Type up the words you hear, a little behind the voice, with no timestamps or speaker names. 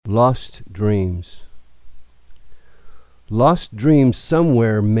Lost dreams. Lost dreams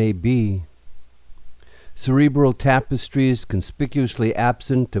somewhere may be. Cerebral tapestries conspicuously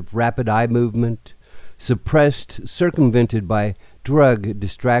absent of rapid eye movement, suppressed, circumvented by drug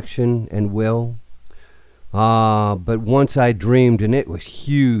distraction and will. But once I dreamed, and it was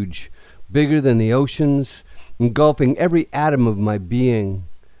huge, bigger than the oceans, engulfing every atom of my being.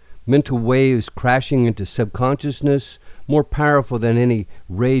 Mental waves crashing into subconsciousness, more powerful than any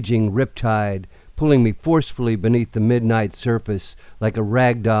raging riptide, pulling me forcefully beneath the midnight surface like a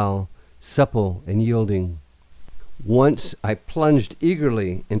rag doll, supple and yielding. Once I plunged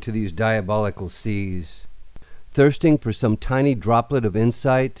eagerly into these diabolical seas, thirsting for some tiny droplet of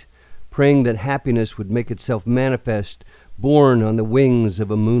insight, praying that happiness would make itself manifest, borne on the wings of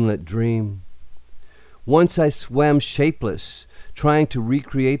a moonlit dream. Once I swam shapeless, trying to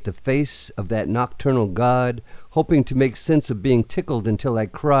recreate the face of that nocturnal god, hoping to make sense of being tickled until I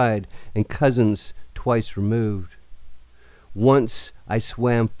cried, and cousins twice removed. Once I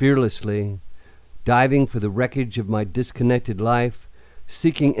swam fearlessly, diving for the wreckage of my disconnected life,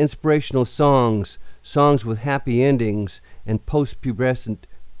 seeking inspirational songs with happy endings and post-pubescent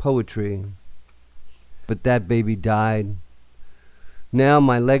poetry. But that baby died. Now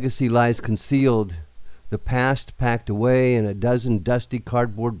my legacy lies concealed, the past packed away in a dozen dusty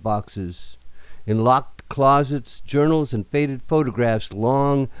cardboard boxes, in locked closets, journals, and faded photographs,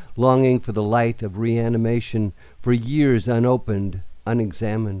 longing for the light of reanimation, for years unopened,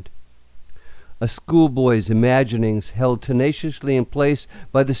 unexamined. A schoolboy's imaginings held tenaciously in place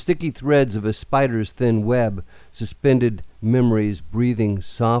by the sticky threads of a spider's thin web, suspended memories breathing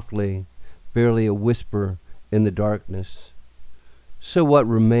softly, barely a whisper in the darkness. So what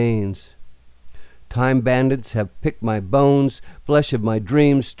remains? Time bandits have picked my bones, flesh of my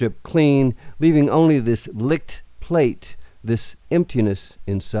dreams stripped clean, leaving only this licked plate, this emptiness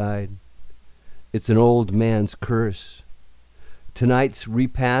inside. It's an old man's curse. Tonight's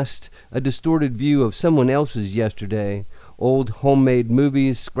repast, a distorted view of someone else's yesterday, old homemade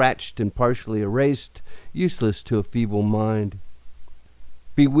movies scratched and partially erased, useless to a feeble mind.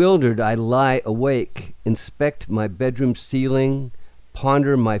 Bewildered, I lie awake, inspect my bedroom ceiling,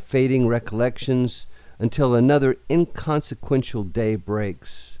 ponder my fading recollections until another inconsequential day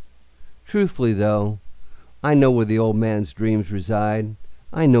breaks. Truthfully, though, I know where the old man's dreams reside.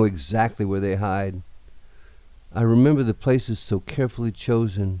 I know exactly where they hide. I remember the places so carefully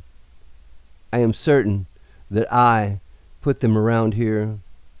chosen. I am certain that I put them around here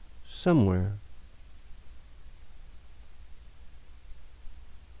somewhere.